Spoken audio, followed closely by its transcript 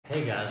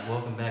Hey guys,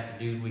 welcome back to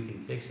Dude We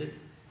Can Fix It.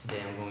 Today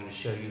I'm going to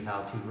show you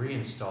how to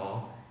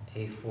reinstall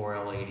a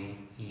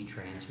 4L80E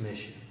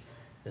transmission.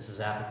 This is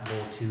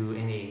applicable to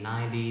any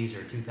 90s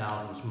or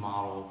 2000s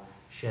model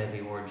Chevy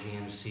or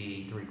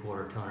GMC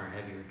 3/4 ton or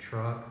heavier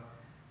truck.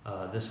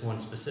 This one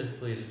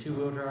specifically is a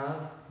 2-wheel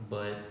drive,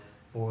 but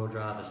 4-wheel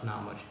drive is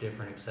not much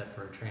different except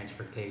for a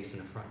transfer case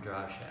and a front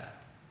drive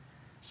shaft.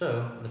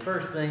 So the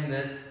first thing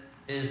that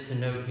is to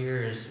note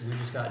here is we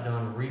just got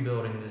done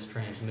rebuilding this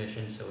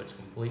transmission, so it's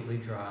completely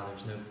dry.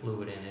 There's no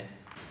fluid in it.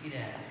 Get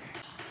out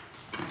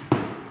of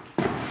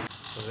here.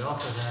 So we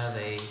also have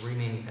a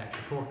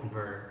remanufactured torque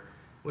converter,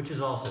 which is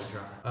also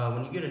dry.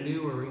 When you get a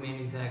new or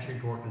remanufactured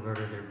torque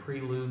converter, they're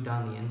pre-lubed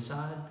on the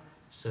inside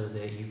so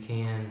that you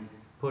can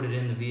put it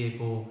in the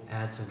vehicle,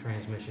 add some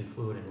transmission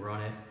fluid and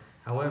run it.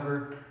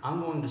 However,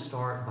 I'm going to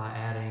start by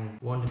adding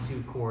 1 to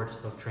 2 quarts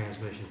of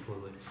transmission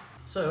fluid.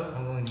 So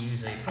I'm going to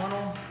use a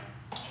funnel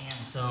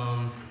and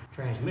some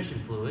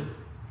transmission fluid.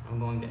 I'm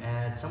going to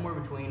add somewhere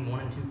between 1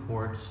 and 2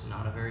 quarts,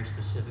 not a very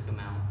specific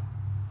amount.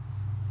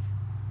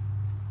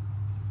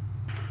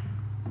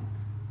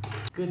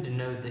 Good to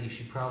note that you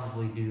should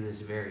probably do this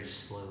very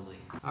slowly.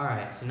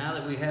 Alright, so now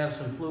that we have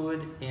some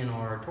fluid in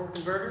our torque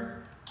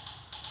converter,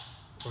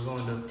 we're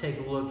going to take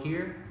a look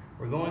here.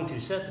 We're going to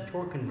set the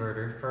torque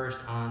converter first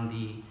on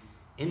the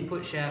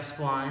input shaft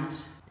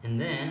splines, and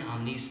then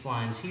on these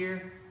splines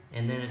here,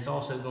 and then it's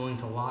also going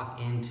to lock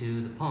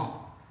into the pump.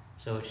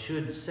 So it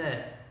should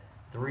set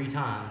 3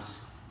 times.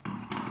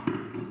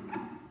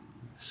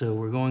 So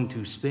we're going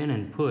to spin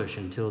and push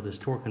until this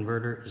torque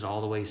converter is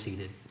all the way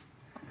seated.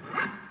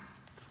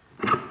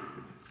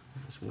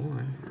 That's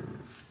one.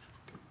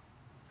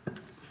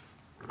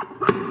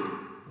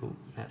 Oh,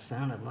 that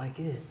sounded like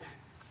it.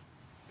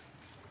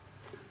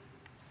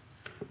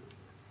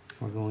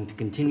 We're going to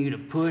continue to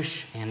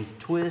push and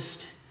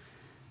twist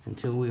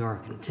until we are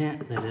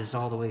content that it's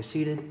all the way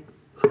seated.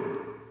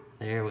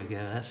 There we go,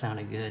 that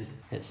sounded good.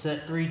 It's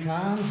set 3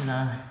 times and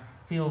I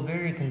feel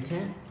very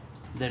content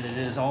that it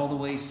is all the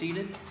way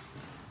seated.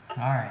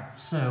 Alright,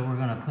 so we're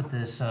gonna put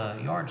this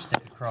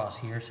yardstick across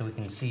here so we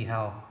can see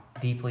how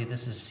deeply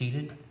this is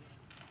seated.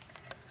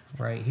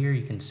 Right here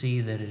you can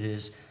see that it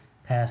is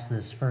past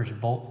this first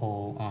bolt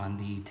hole on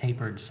the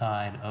tapered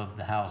side of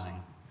the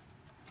housing.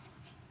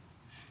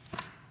 So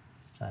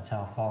that's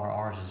how far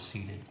ours is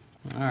seated.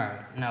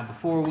 Alright, now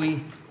before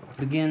we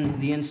begin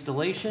the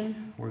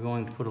installation, we're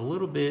going to put a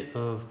little bit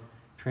of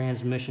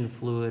transmission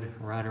fluid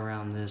right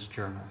around this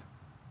journal.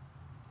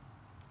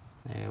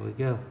 There we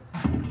go.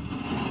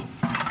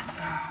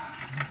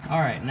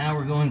 Alright, now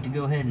we're going to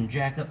go ahead and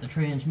jack up the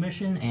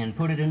transmission and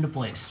put it into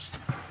place.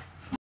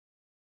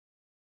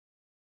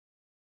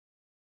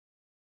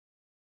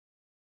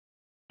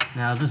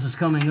 Now as this is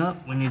coming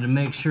up, we need to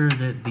make sure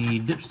that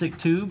the dipstick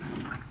tube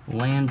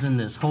lands in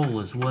this hole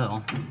as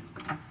well.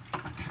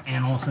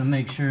 And also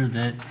make sure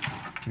that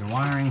your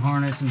wiring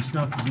harness and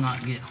stuff does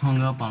not get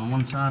hung up on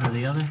one side or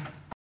the other.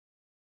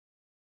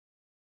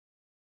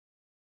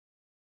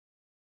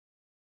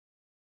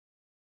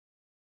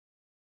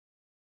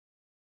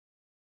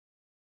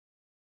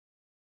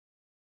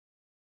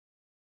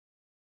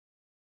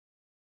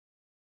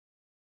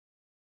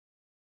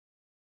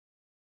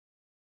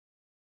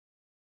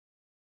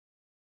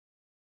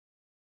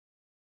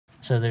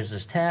 So there's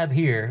this tab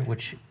here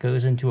which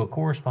goes into a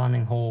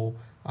corresponding hole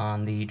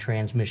on the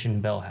transmission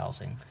bell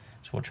housing.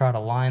 So we'll try to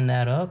line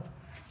that up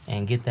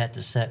and get that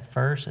to set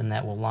first, and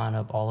that will line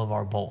up all of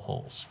our bolt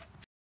holes.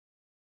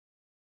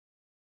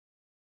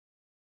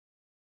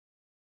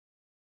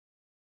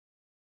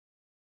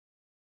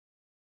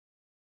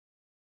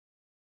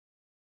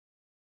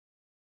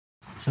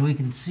 So we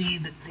can see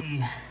that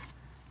the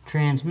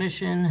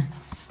transmission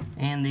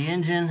and the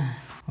engine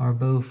are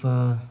both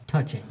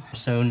touching.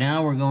 So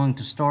now we're going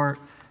to start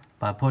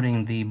by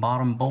putting the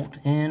bottom bolt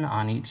in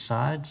on each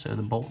side, so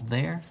the bolt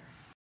there.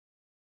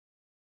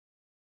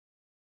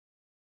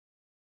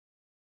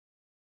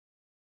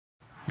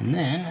 And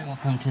then we'll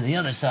come to the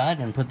other side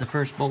and put the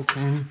first bolt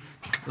in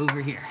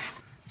over here.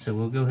 So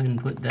we'll go ahead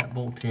and put that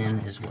bolt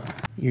in as well.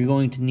 You're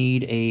going to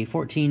need a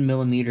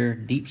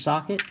 14mm deep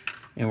socket,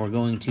 and we're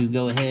going to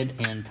go ahead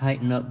and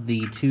tighten up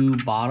the 2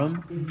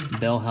 bottom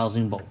bell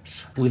housing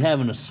bolts. We have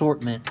an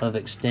assortment of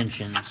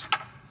extensions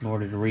in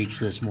order to reach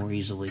this more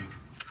easily.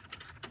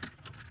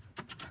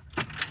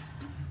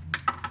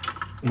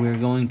 We're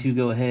going to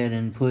go ahead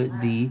and put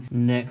the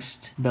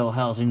next bell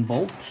housing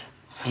bolt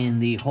in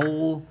the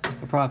hole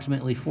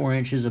approximately 4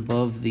 inches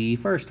above the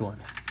first one.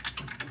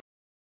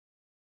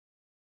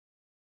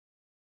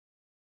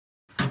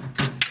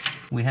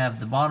 We have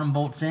the bottom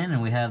bolts in,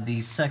 and we have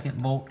the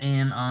second bolt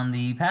in on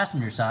the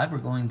passenger side. We're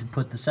going to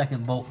put the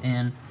second bolt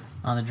in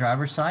on the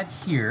driver's side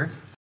here.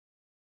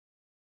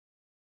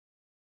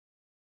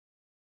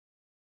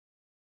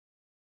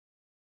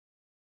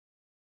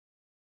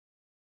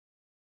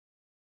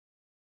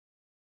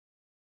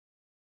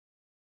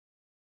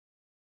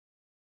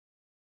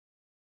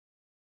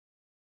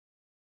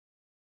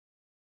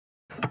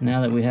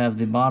 Now that we have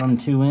the bottom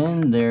 2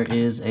 in, there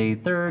is a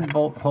third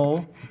bolt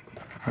hole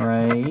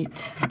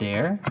right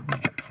there.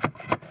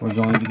 We're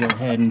going to go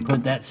ahead and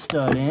put that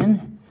stud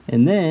in,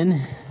 and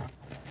then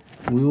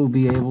we will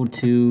be able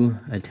to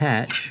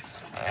attach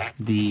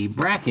the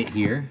bracket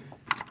here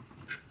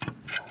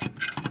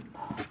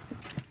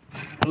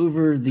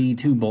over the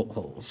 2 bolt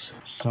holes.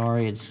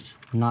 Sorry, it's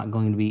not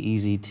going to be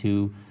easy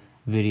to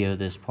video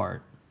this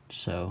part,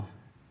 so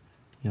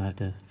you'll have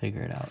to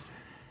figure it out.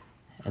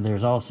 And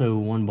there's also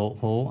 1 bolt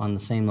hole on the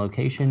same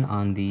location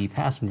on the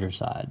passenger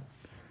side.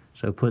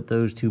 So put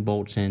those 2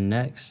 bolts in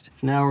next.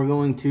 Now we're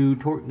going to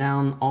torque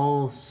down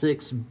all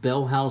 6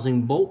 bell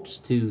housing bolts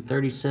to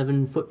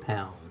 37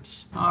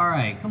 foot-pounds. All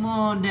right, come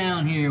on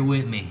down here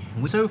with me.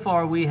 So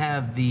far we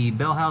have the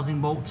bell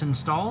housing bolts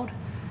installed.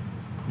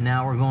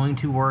 Now we're going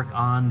to work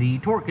on the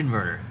torque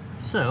converter.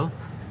 So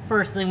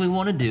first thing we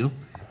want to do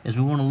is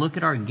we want to look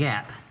at our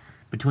gap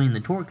between the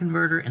torque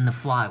converter and the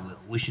flywheel.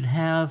 We should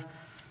have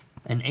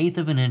 1/8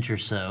 of an inch or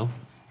so,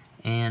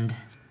 and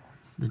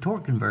the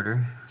torque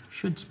converter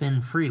should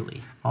spin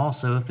freely.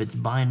 Also, if it's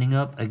binding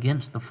up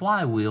against the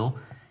flywheel,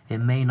 it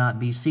may not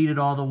be seated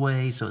all the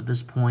way, so at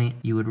this point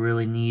you would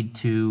really need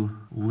to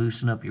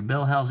loosen up your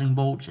bell housing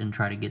bolts and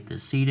try to get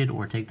this seated,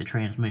 or take the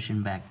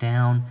transmission back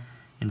down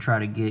and try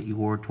to get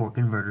your torque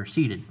converter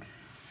seated.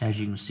 As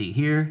you can see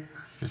here,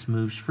 this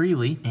moves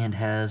freely and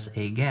has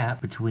a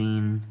gap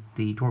between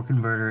the torque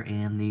converter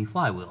and the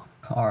flywheel.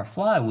 Our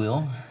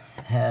flywheel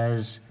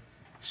has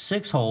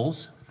 6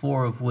 holes,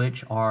 4 of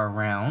which are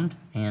round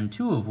and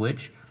 2 of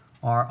which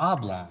are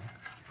oblong.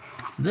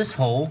 This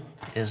hole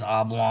is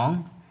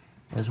oblong,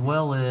 as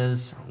well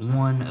as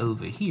 1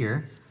 over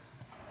here.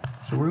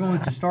 So we're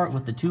going to start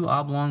with the 2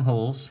 oblong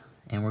holes,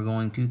 and we're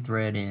going to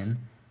thread in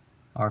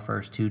our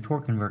first 2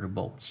 torque converter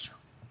bolts.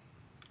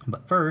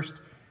 But first,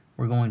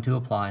 we're going to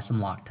apply some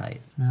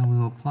Loctite. Now we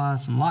will apply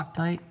some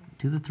Loctite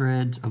to the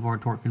threads of our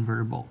torque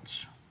converter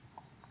bolts.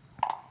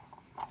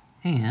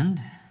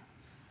 And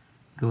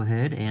go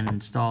ahead and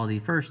install the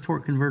first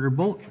torque converter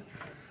bolt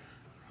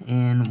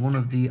in one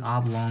of the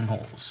oblong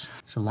holes.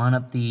 So line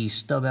up the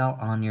stub out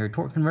on your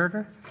torque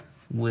converter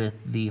with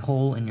the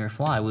hole in your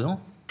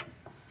flywheel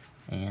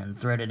and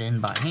thread it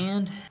in by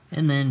hand,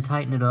 and then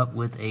tighten it up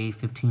with a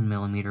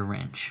 15mm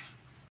wrench.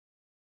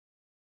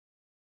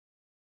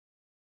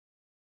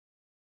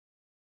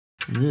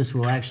 This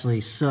will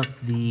actually suck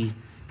the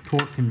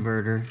torque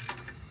converter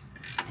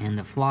and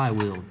the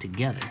flywheel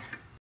together.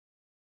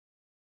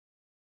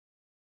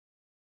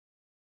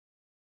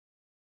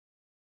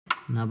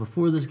 Now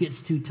before this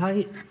gets too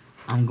tight,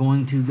 I'm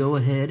going to go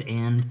ahead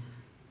and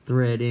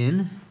thread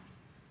in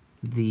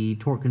the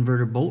torque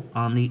converter bolt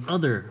on the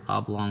other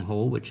oblong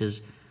hole, which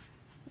is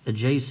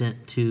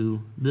adjacent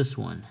to this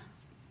one.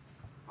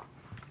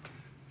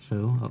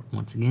 So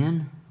once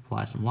again,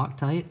 apply some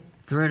Loctite,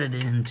 thread it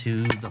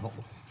into the hole.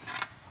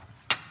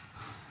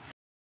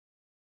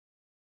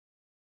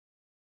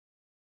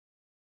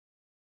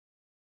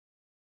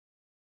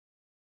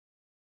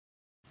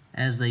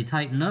 As they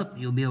tighten up,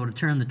 you'll be able to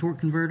turn the torque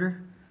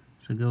converter.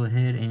 So go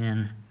ahead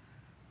and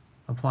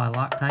apply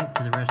Loctite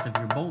to the rest of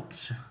your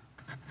bolts.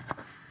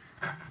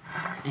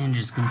 And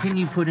just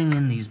continue putting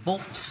in these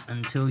bolts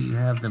until you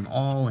have them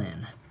all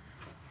in.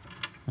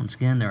 Once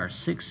again, there are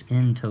 6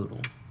 in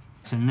total.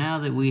 So now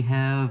that we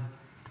have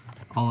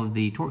all of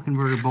the torque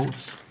converter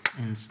bolts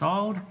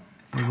installed,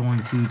 we're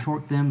going to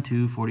torque them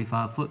to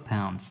 45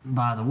 foot-pounds.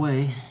 By the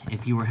way,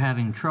 if you were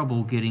having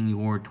trouble getting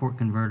your torque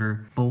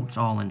converter bolts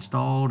all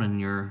installed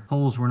and your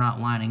holes were not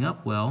lining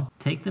up well,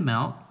 take them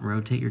out,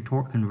 rotate your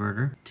torque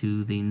converter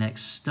to the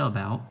next stub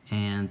out,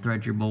 and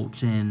thread your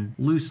bolts in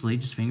loosely,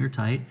 just finger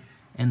tight,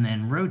 and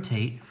then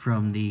rotate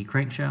from the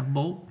crankshaft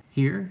bolt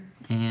here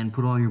and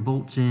put all your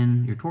bolts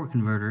in your torque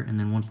converter, and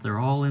then once they're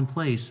all in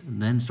place,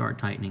 then start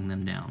tightening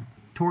them down.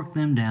 Torque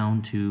them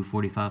down to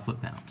 45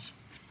 foot-pounds.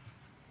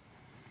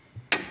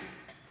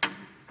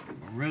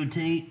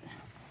 Rotate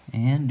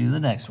and do the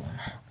next one.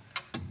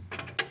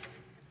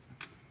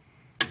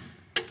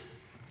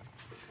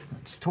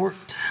 It's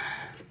torqued,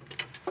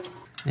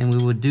 and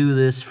we would do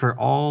this for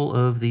all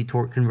of the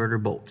torque converter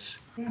bolts.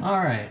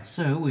 Alright,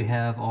 so we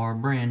have our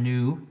brand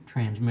new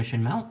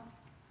transmission mount.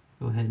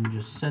 Go ahead and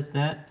just set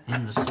that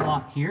in the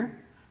slot here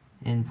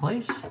in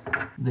place.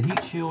 The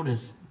heat shield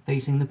is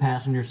facing the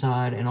passenger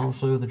side, and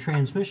also the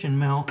transmission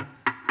mount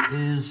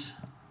is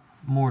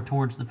more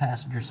towards the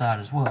passenger side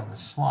as well, the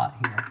slot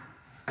here.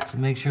 So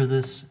make sure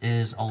this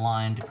is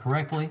aligned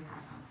correctly.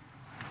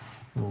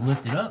 We'll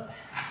lift it up,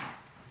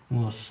 and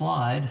we'll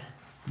slide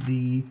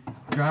the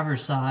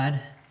driver's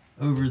side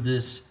over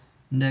this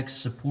next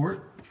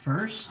support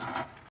first.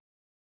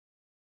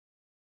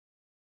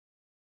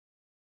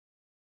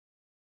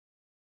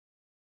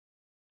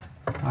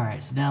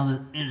 Alright, so now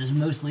that it is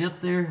mostly up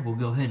there, we'll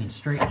go ahead and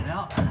straighten it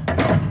out.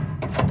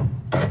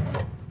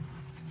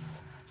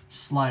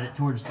 Slide it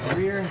towards the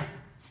rear.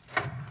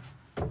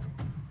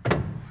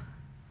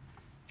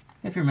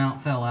 If your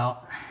mount fell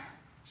out,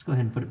 just go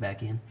ahead and put it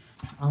back in.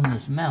 On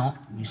this mount,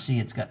 you see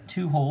it's got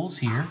 2 holes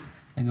here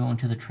that go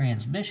into the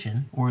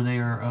transmission, or they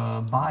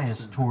are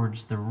biased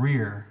towards the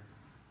rear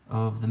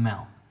of the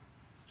mount.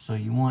 So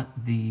you want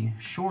the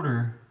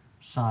shorter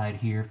side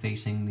here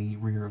facing the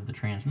rear of the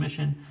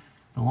transmission,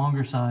 the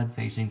longer side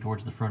facing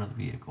towards the front of the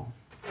vehicle.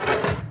 Go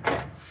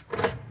ahead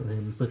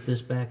and put this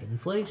back in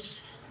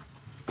place.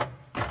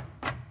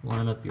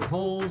 Line up your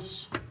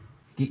holes.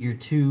 Get your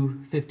two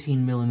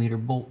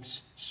 15mm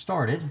bolts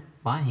started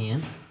by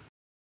hand.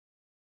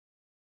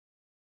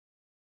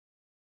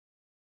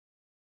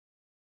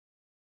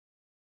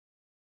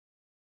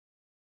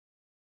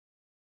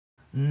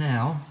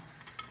 Now,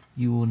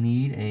 you will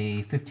need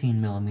a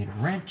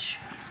 15mm wrench,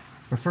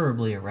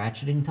 preferably a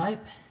ratcheting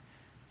type.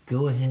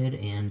 Go ahead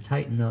and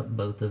tighten up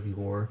both of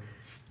your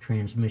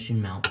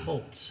transmission mount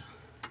bolts.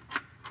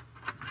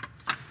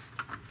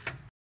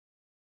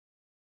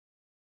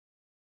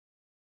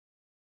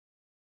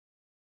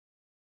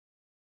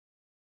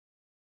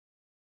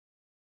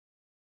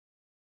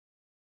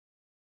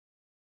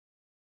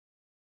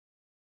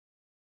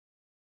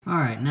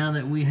 Alright, now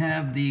that we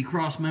have the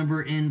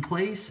crossmember in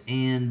place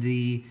and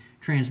the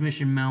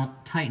transmission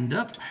mount tightened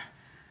up,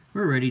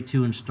 we're ready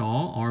to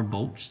install our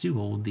bolts to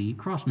hold the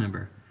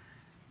crossmember.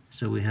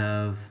 So we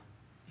have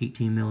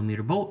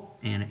 18mm bolt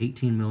and an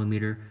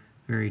 18mm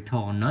very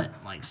tall nut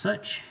like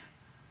such.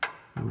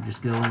 We'll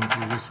just go in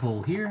through this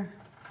hole here,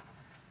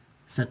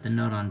 set the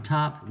nut on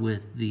top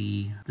with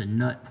the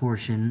nut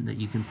portion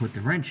that you can put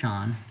the wrench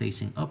on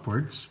facing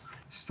upwards.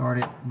 Start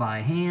it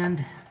by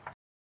hand.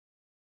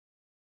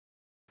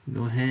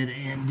 Go ahead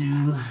and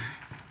do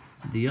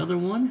the other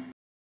one.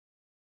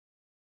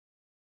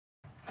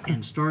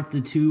 And start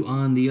the two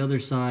on the other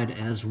side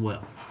as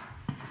well.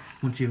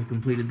 Once you've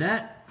completed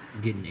that,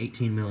 get an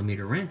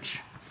 18mm wrench.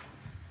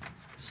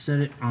 Set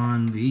it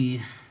on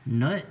the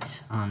nut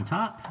on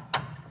top.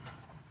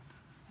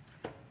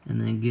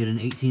 And then get an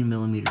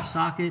 18mm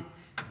socket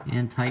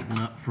and tighten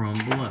up from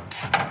below.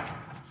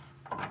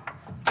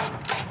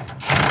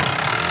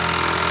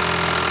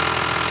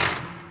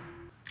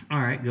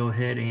 Alright, go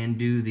ahead and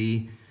do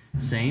the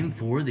same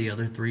for the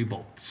other three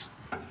bolts.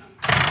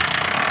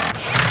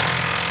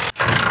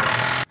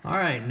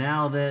 Alright,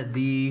 now that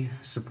the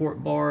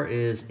support bar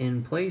is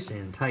in place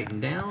and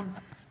tightened down,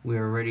 we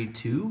are ready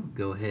to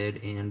go ahead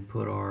and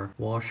put our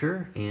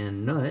washer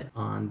and nut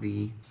on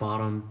the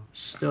bottom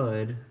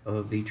stud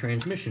of the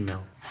transmission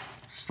mount.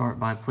 Start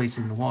by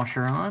placing the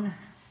washer on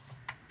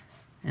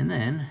and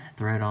then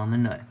thread on the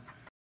nut.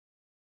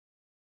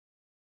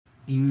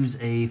 Use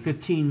a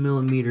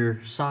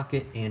 15mm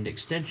socket and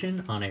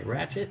extension on a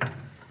ratchet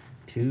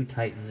to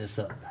tighten this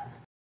up.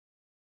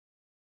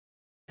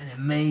 And it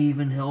may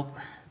even help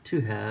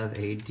to have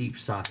a deep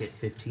socket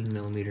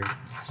 15mm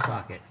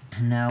socket.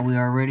 Now we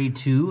are ready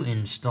to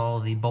install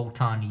the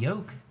bolt-on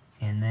yoke,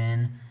 and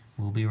then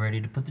we'll be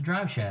ready to put the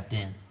drive shaft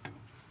in.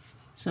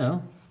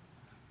 So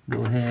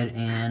go ahead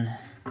and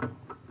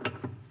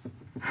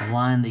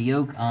align the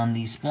yoke on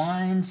these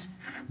splines,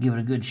 give it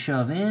a good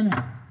shove in.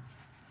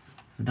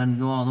 If it doesn't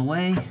go all the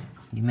way,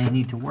 you may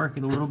need to work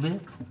it a little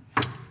bit.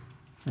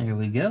 There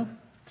we go,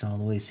 it's all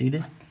the way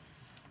seated.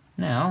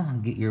 Now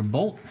get your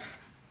bolt,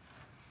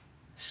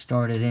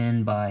 start it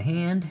in by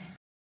hand,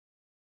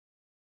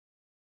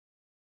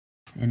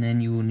 and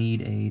then you will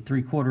need a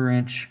 3/4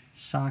 inch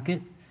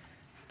socket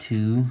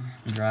to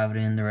drive it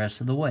in the rest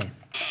of the way.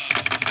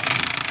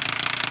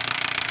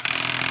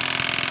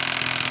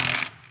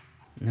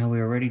 Now we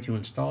are ready to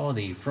install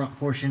the front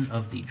portion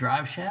of the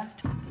drive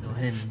shaft. Go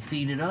ahead and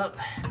feed it up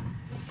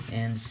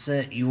and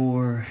set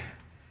your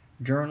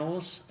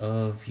journals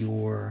of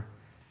your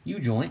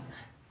U-joint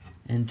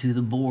into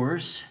the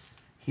bores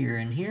here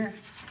and here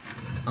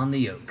on the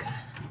yoke.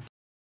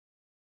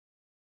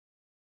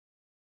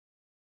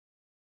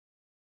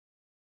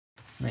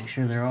 Make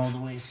sure they're all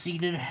the way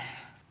seated,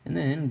 and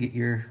then get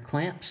your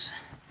clamps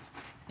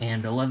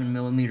and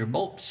 11mm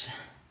bolts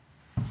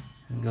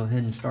and go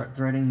ahead and start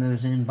threading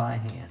those in by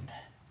hand.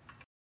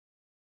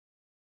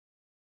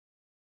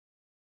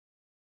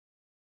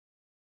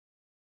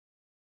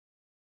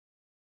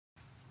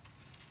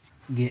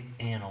 Get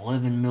an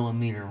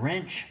 11mm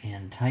wrench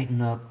and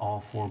tighten up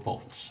all 4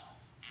 bolts.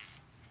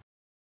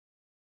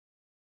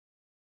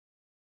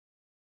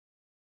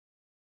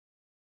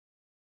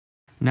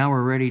 Now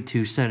we're ready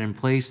to set in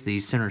place the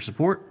center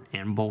support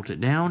and bolt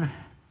it down.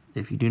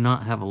 If you do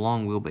not have a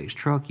long wheelbase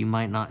truck, you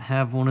might not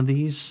have one of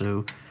these,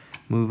 so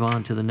move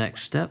on to the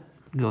next step.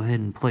 Go ahead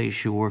and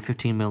place your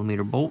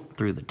 15mm bolt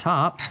through the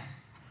top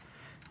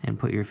and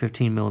put your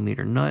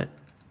 15mm nut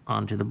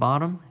onto the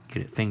bottom.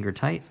 Get it finger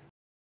tight.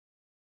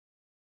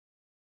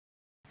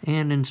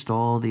 And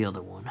install the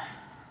other one.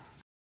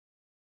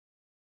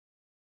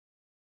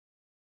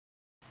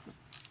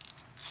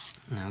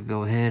 Now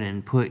go ahead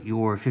and put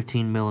your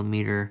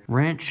 15mm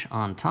wrench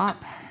on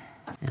top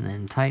and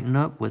then tighten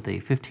up with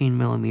a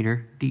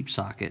 15mm deep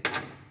socket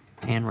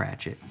and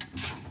ratchet.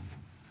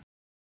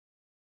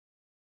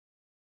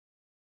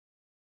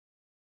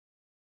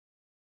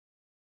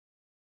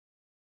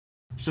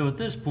 So at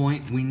this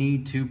point we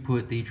need to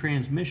put the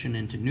transmission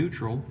into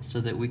neutral so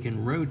that we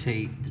can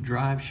rotate the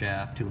drive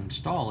shaft to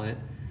install it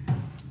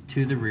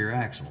to the rear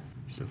axle.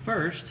 So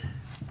first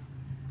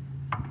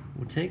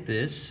We'll take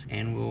this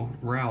and we'll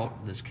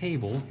route this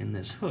cable in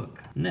this hook.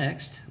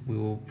 Next, we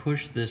will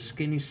push this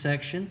skinny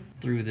section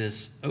through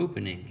this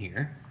opening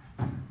here.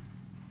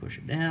 Push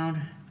it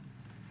down,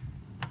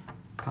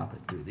 pop it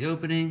through the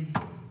opening,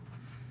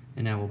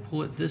 and now we'll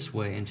pull it this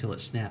way until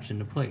it snaps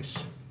into place.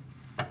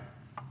 There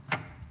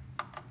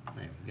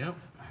we go.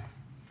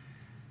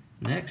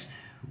 Next,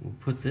 we'll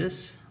put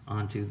this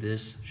onto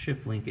this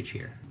shift linkage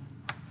here.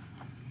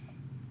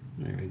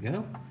 There we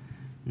go.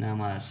 Now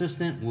my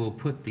assistant will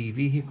put the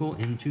vehicle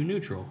into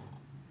neutral.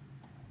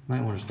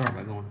 Might want to start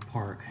by going to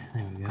park.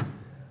 There we go.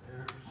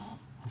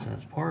 So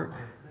that's park,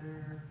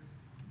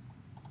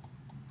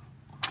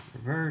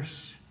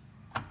 reverse,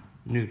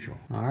 neutral.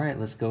 Alright,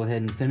 let's go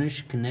ahead and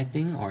finish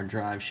connecting our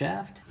drive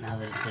shaft. Now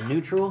that it's in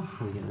neutral,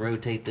 we can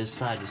rotate this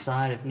side to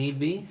side if need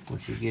be.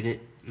 Once you get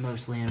it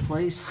mostly in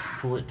place,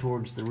 pull it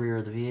towards the rear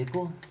of the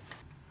vehicle.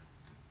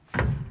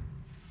 There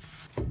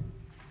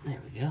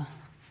we go.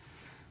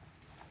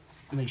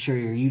 Make sure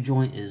your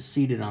U-joint is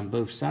seated on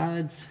both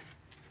sides.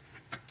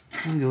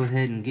 And go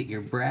ahead and get your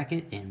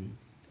bracket and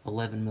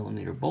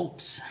 11mm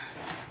bolts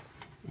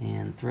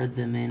and thread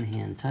them in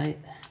hand tight.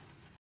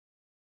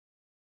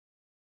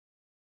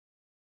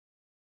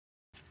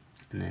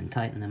 And then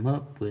tighten them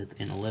up with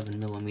an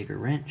 11mm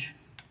wrench.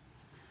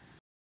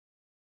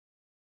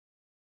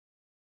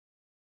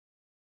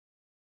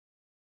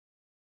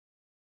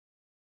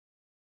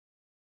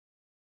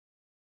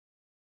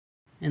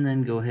 And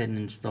then go ahead and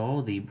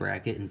install the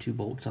bracket and 2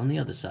 bolts on the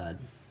other side.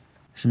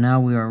 So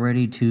now we are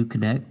ready to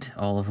connect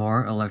all of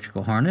our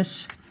electrical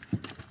harness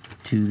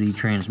to the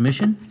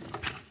transmission.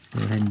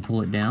 Go ahead and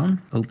pull it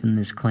down, open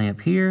this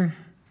clamp here,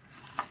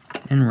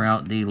 and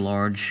route the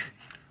large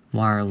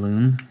wire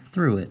loom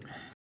through it.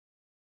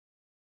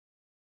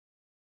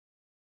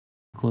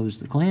 Close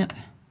the clamp,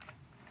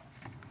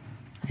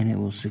 and it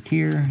will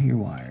secure your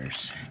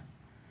wires.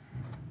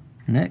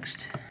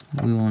 Next,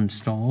 we will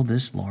install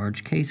this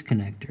large case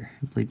connector.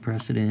 Simply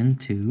press it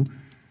into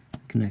the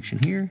connection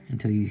here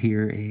until you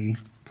hear a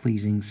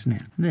pleasing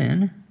snap.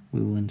 Then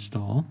we will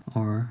install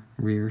our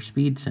rear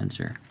speed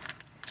sensor.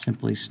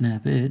 Simply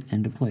snap it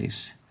into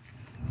place.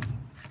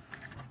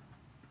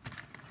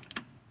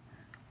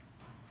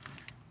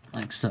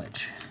 Like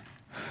such.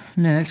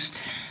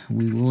 Next,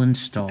 we will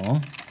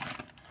install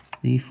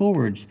the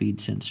forward speed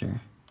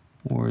sensor,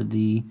 or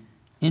the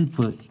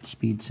input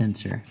speed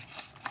sensor.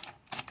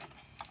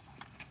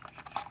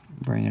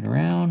 Bring it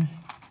around,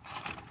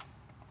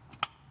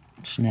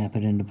 snap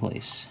it into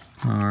place.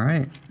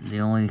 Alright, the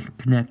only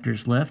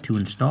connectors left to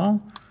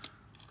install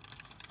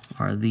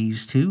are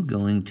these two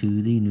going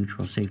to the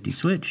neutral safety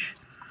switch,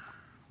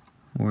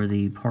 or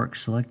the park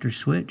selector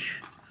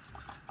switch.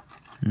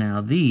 Now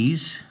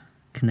these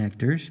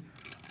connectors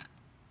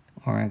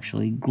are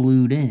actually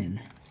glued in,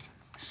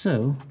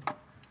 so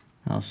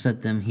I'll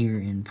set them here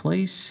in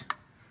place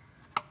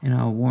and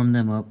I'll warm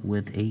them up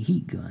with a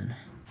heat gun.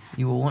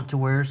 You will want to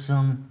wear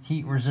some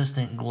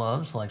heat-resistant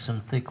gloves, like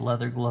some thick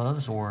leather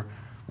gloves or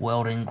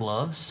welding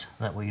gloves.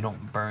 That way you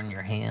don't burn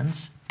your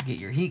hands. Get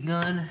your heat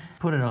gun,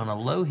 put it on a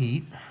low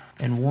heat,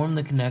 and warm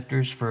the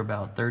connectors for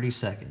about 30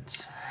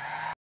 seconds.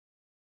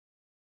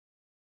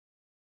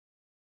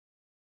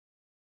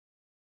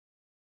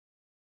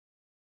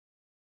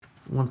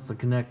 Once the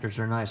connectors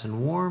are nice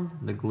and warm,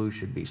 the glue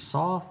should be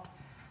soft,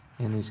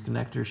 and these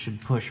connectors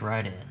should push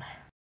right in.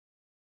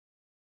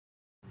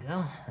 There we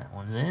go, that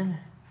one's in.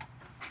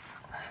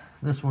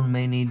 This one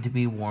may need to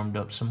be warmed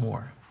up some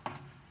more.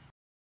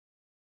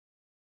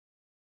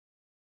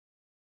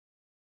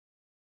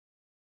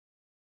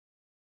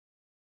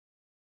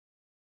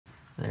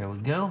 There we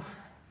go.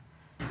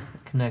 The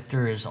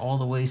connector is all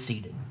the way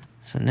seated.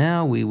 So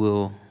now we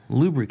will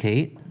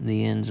lubricate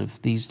the ends of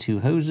these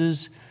two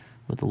hoses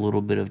with a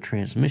little bit of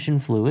transmission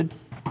fluid.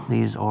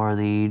 These are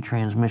the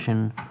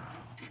transmission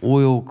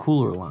oil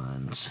cooler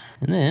lines.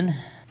 And then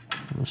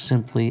we'll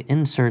simply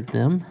insert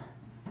them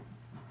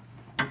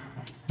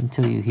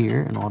until you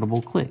hear an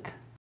audible click.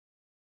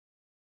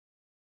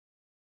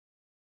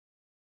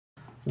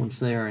 Once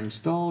they are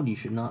installed, you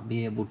should not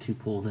be able to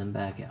pull them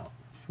back out.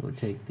 So we'll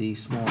take the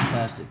small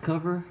plastic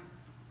cover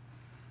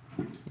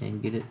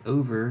and get it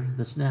over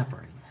the snap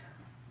ring.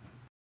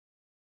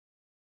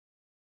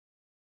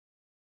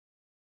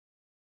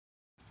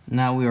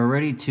 Now we are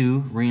ready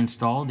to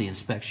reinstall the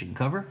inspection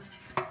cover.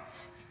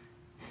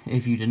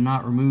 If you did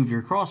not remove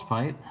your cross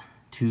pipe,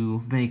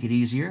 to make it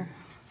easier,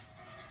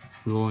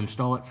 we will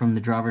install it from the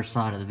driver's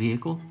side of the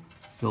vehicle.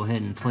 Go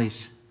ahead and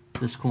place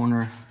this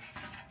corner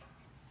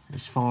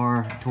as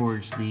far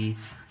towards the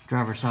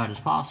driver's side as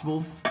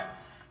possible,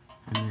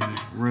 and then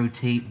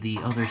rotate the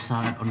other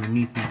side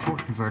underneath the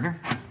torque converter.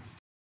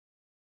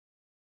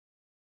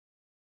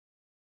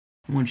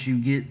 Once you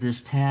get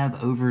this tab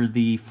over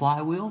the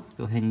flywheel,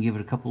 go ahead and give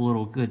it a couple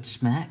little good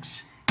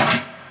smacks.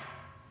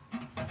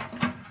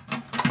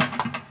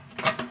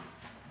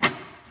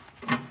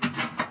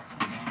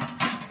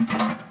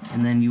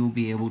 And then you will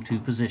be able to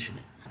position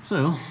it.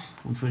 So,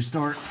 once we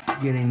start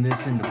getting this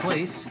into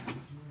place,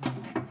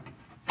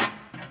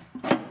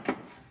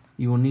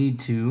 you will need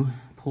to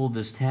pull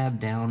this tab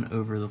down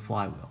over the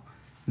flywheel.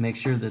 Make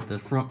sure that the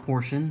front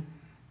portion,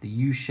 the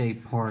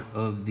U-shaped part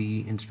of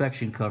the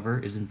inspection cover,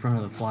 is in front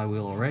of the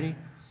flywheel already.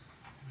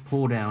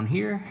 Pull down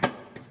here,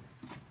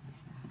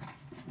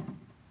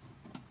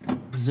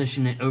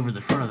 position it over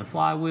the front of the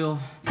flywheel,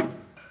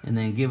 and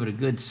then give it a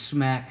good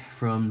smack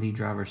from the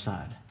driver's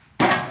side.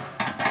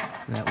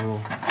 That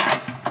will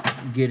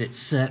get it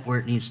set where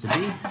it needs to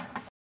be.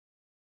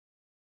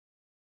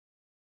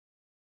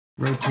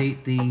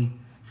 Rotate the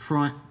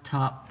front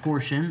top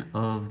portion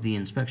of the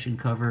inspection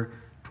cover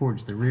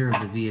towards the rear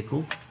of the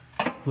vehicle.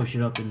 Push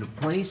it up into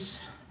place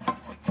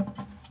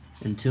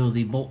until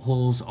the bolt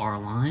holes are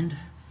aligned.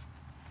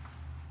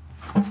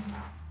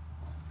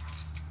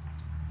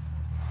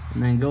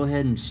 And then go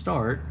ahead and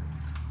start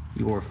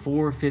your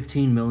 4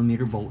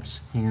 15mm bolts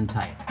hand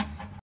tight.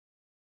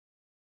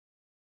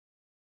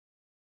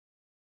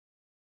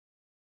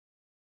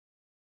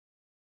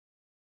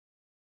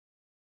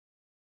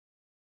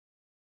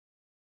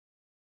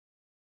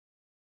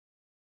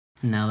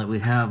 Now that we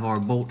have our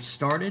bolts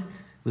started,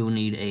 we will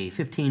need a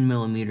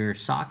 15mm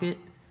socket,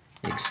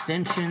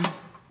 extension,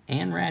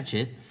 and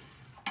ratchet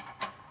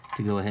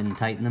to go ahead and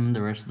tighten them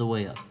the rest of the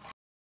way up.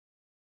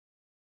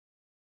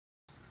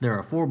 There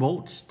are 4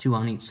 bolts, 2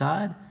 on each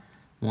side,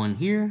 1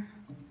 here,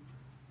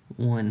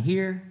 1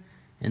 here,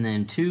 and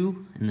then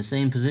 2 in the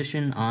same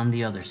position on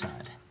the other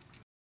side.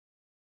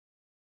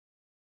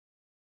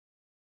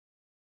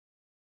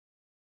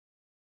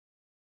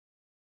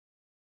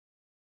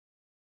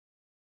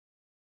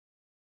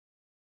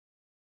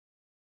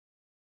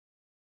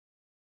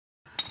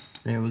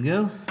 There we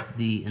go.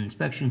 The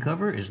inspection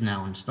cover is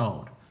now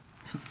installed.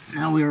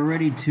 Now we are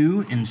ready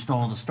to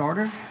install the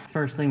starter.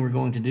 First thing we're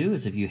going to do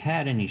is, if you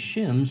had any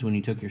shims when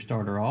you took your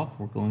starter off,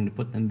 we're going to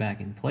put them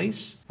back in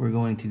place. We're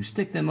going to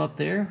stick them up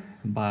there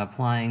by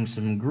applying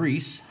some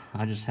grease.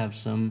 I just have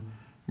some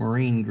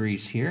marine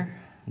grease here.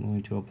 I'm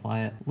going to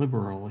apply it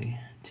liberally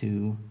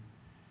to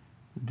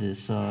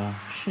this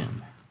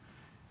shim.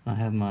 I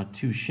have my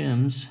 2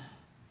 shims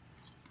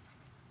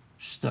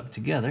stuck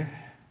together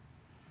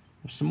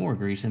with some more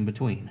grease in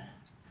between.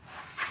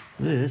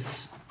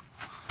 This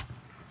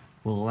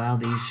will allow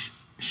these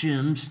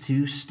shims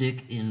to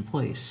stick in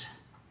place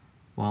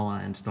while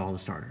I install the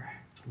starter.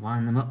 So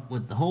line them up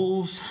with the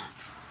holes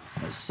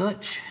as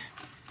such,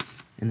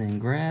 and then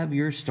grab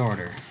your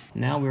starter.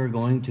 Now we're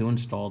going to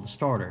install the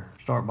starter.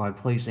 Start by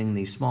placing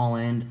the small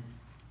end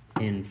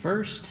in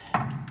first.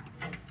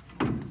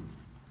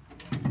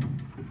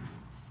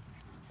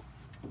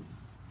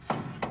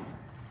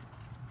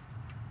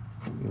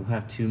 You'll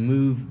have to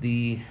move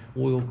the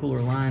oil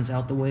cooler lines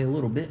out the way a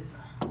little bit.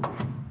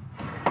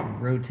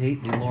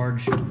 Rotate the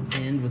large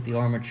end with the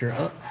armature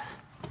up,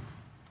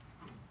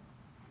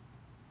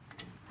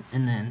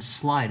 and then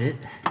slide it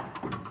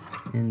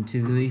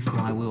into the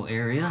flywheel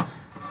area.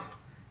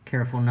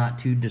 Careful not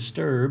to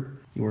disturb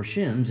your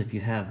shims if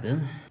you have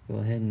them. Go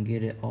ahead and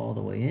get it all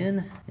the way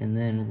in, and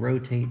then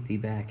rotate the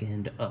back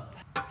end up.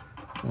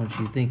 Once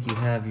you think you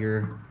have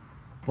your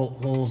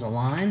bolt holes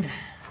aligned,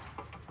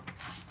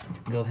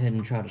 go ahead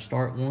and try to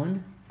start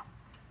one.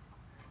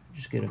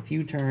 Just get a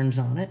few turns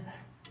on it.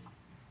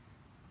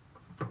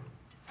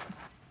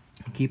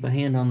 Keep a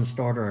hand on the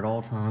starter at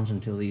all times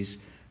until these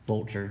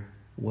bolts are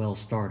well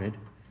started.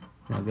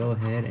 Now go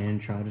ahead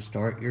and try to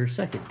start your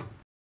second.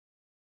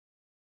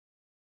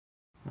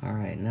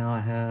 Alright, now I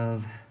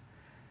have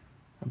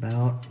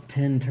about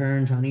 10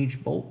 turns on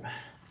each bolt.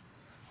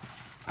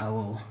 I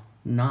will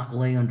not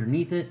lay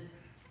underneath it,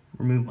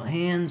 remove my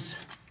hands,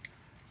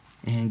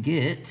 and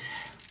get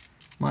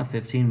my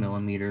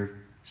 15mm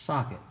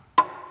socket.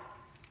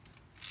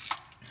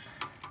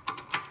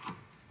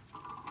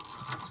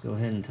 Let's go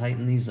ahead and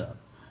tighten these up.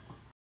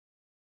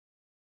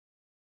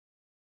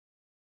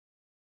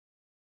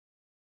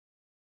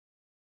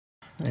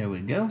 There we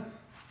go.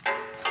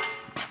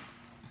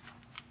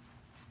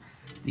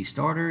 The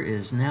starter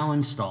is now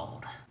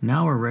installed.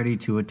 Now we're ready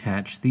to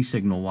attach the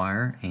signal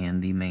wire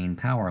and the main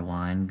power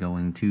line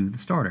going to the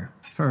starter.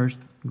 First,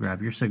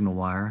 grab your signal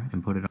wire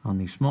and put it on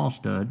the small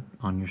stud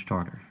on your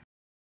starter.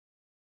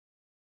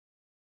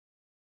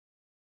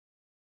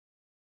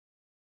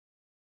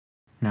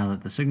 Now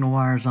that the signal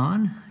wire is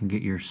on,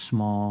 get your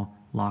small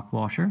lock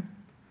washer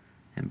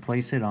and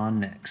place it on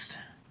next.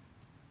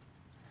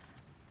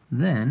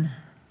 Then,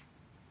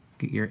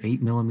 get your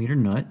 8mm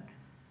nut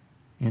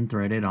and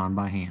thread it on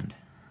by hand.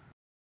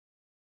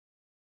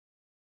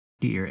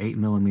 Get your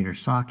 8mm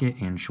socket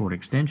and short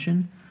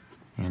extension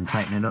and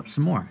tighten it up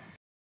some more.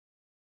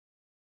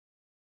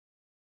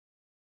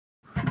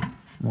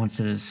 Once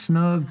it is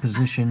snug,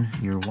 position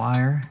your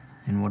wire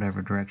in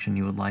whatever direction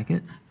you would like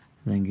it.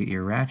 Then get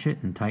your ratchet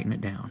and tighten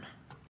it down.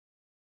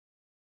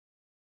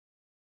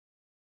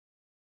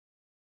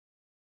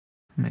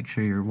 Make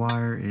sure your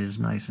wire is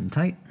nice and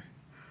tight.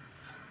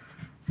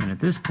 And at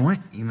this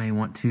point, you may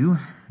want to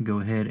go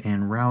ahead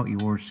and route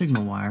your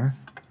signal wire.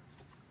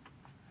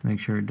 Make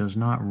sure it does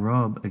not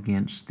rub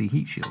against the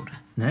heat shield.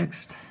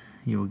 Next,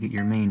 you will get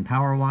your main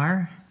power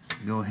wire.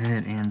 Go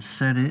ahead and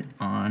set it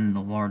on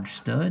the large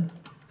stud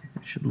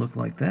It should look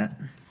like that.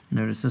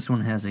 Notice this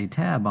one has a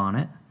tab on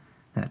it.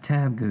 That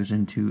tab goes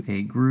into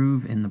a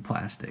groove in the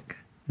plastic.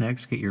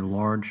 Next, get your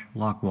large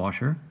lock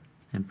washer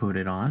and put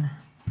it on.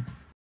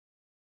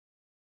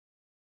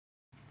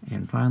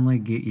 And finally,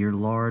 get your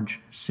large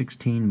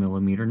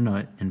 16mm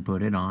nut and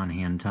put it on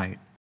hand tight.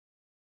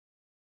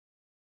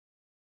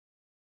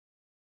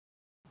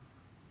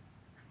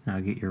 Now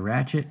get your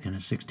ratchet and a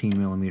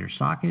 16mm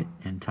socket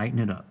and tighten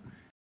it up.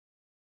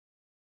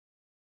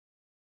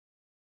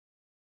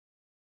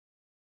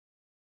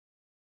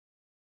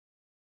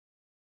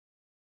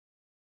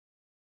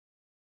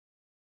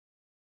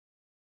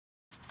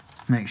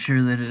 Make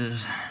sure that it is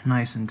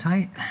nice and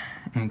tight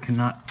and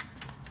cannot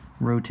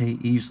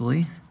rotate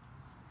easily.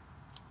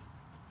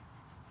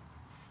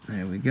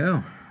 There we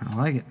go. I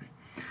like it.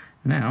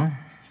 Now,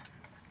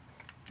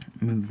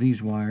 move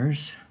these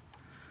wires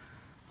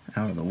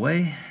out of the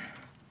way.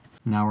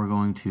 Now we're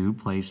going to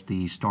place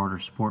the starter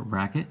support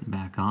bracket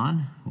back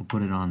on. We'll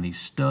put it on the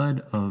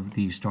stud of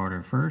the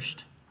starter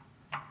first.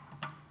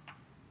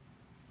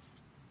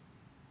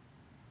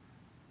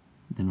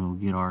 Then we'll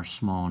get our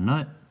small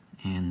nut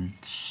and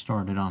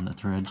start it on the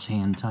threads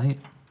hand tight.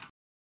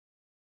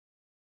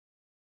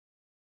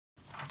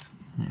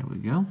 There we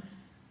go.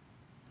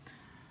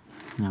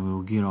 Now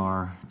we'll get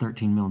our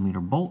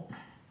 13mm bolt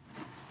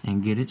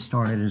and get it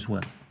started as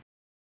well.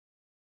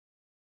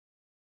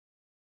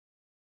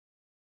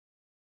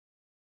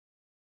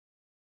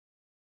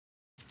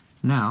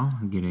 Now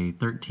get a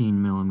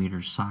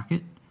 13mm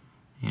socket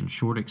and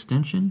short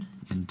extension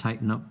and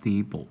tighten up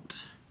the bolt.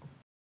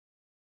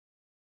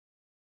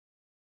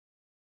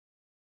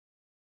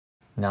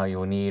 Now you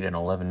will need an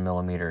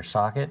 11mm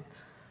socket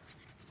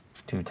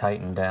to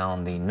tighten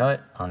down the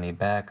nut on the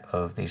back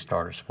of the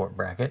starter support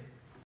bracket.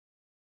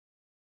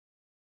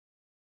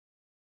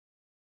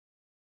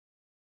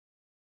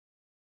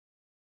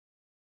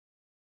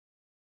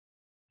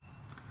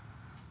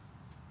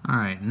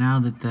 Alright, now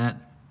that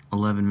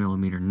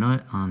 11mm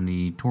nut on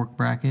the torque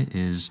bracket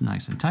is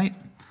nice and tight,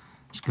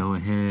 just go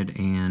ahead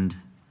and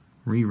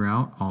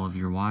reroute all of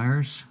your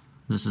wires.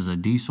 This is a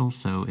diesel,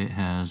 so it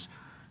has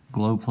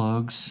glow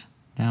plugs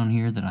down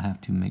here that I have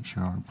to make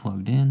sure are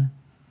plugged in.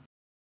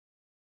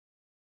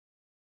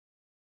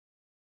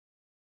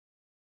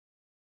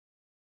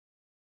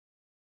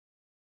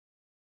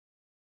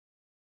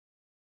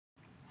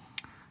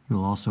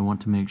 You'll also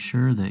want to make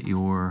sure that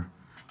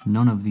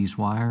none of these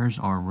wires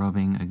are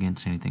rubbing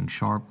against anything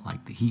sharp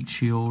like the heat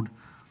shield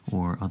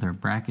or other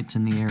brackets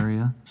in the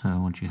area. So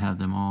once you have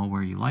them all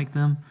where you like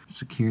them,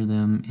 secure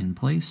them in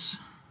place.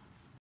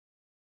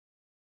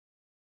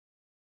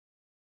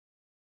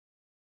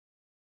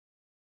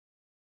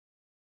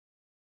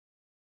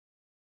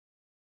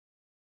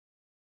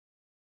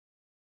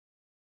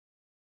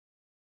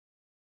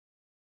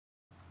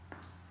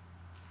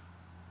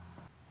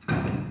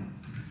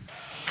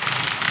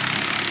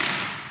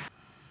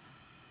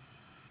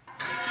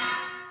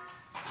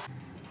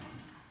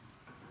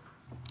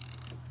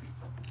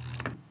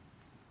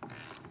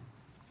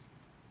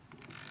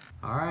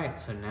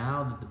 Alright, so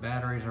now that the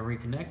batteries are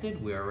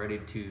reconnected, we are ready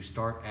to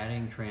start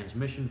adding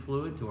transmission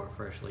fluid to our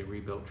freshly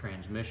rebuilt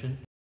transmission.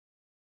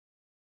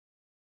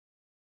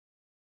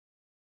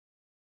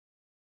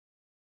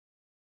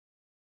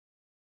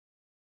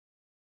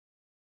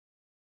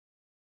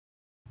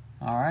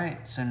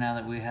 Alright, so now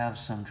that we have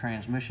some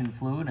transmission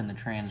fluid in the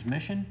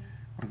transmission,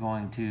 we're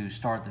going to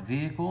start the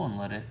vehicle and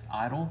let it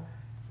idle.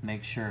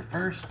 Make sure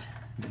first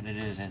that it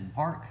is in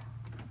park.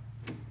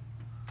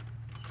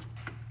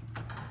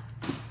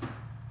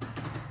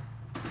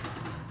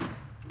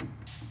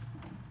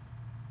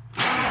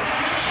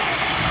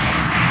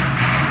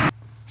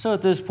 So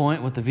at this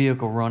point, with the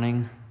vehicle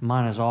running,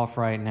 mine is off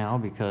right now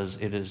because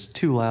it is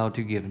too loud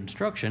to give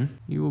instruction.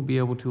 You will be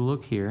able to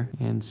look here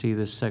and see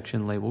this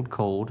section labeled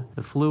cold.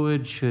 The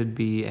fluid should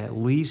be at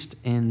least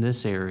in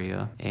this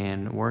area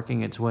and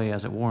working its way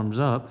as it warms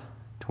up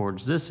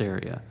towards this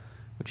area,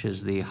 which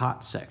is the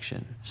hot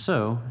section.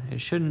 So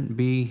it shouldn't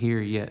be here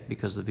yet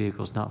because the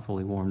vehicle is not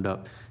fully warmed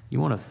up. You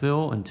want to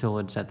fill until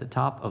it's at the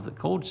top of the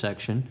cold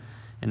section.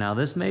 And now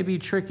this may be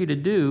tricky to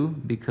do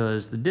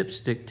because the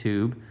dipstick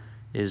tube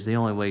is the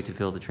only way to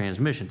fill the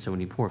transmission. So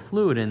when you pour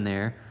fluid in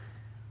there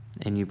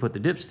and you put the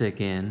dipstick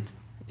in,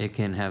 it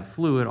can have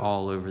fluid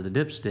all over the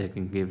dipstick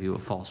and give you a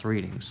false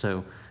reading.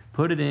 So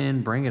put it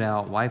in, bring it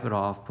out, wipe it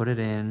off, put it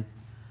in,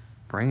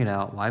 bring it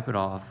out, wipe it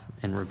off,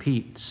 and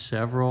repeat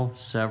several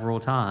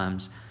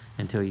times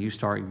until you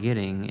start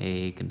getting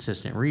a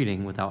consistent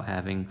reading without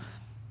having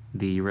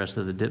the rest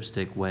of the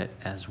dipstick wet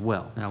as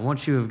well. Now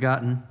once you have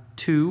gotten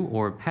to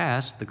or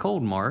past the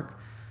cold mark,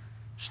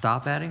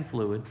 stop adding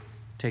fluid.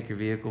 Take your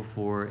vehicle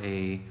for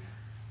a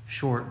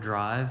short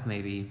drive,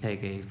 maybe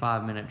take a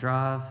 5-minute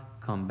drive,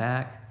 come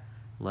back,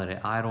 let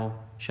it idle,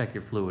 check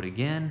your fluid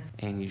again,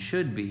 and you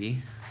should be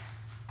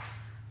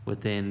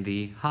within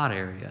the hot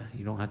area.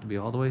 You don't have to be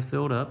all the way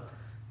filled up,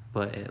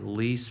 but at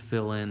least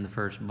fill in the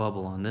first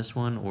bubble on this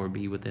one or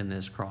be within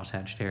this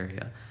cross-hatched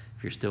area.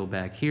 If you're still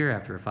back here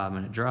after a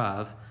 5-minute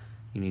drive,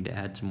 you need to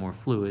add some more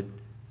fluid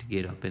to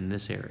get up in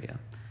this area.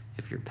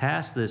 If you're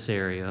past this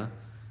area,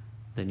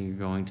 then you're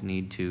going to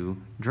need to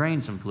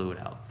drain some fluid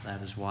out.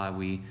 That is why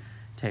we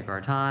take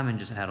our time and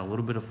just add a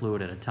little bit of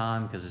fluid at a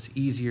time, because it's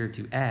easier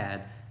to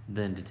add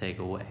than to take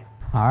away.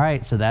 All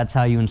right, so that's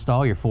how you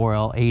install your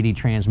 4L80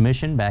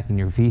 transmission back in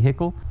your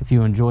vehicle. If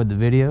you enjoyed the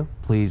video,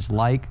 please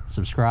like,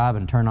 subscribe,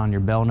 and turn on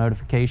your bell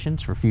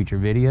notifications for future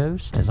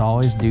videos. As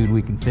always, dude,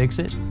 we can fix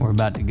it. We're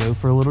about to go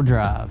for a little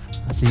drive.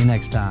 I'll see you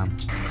next time.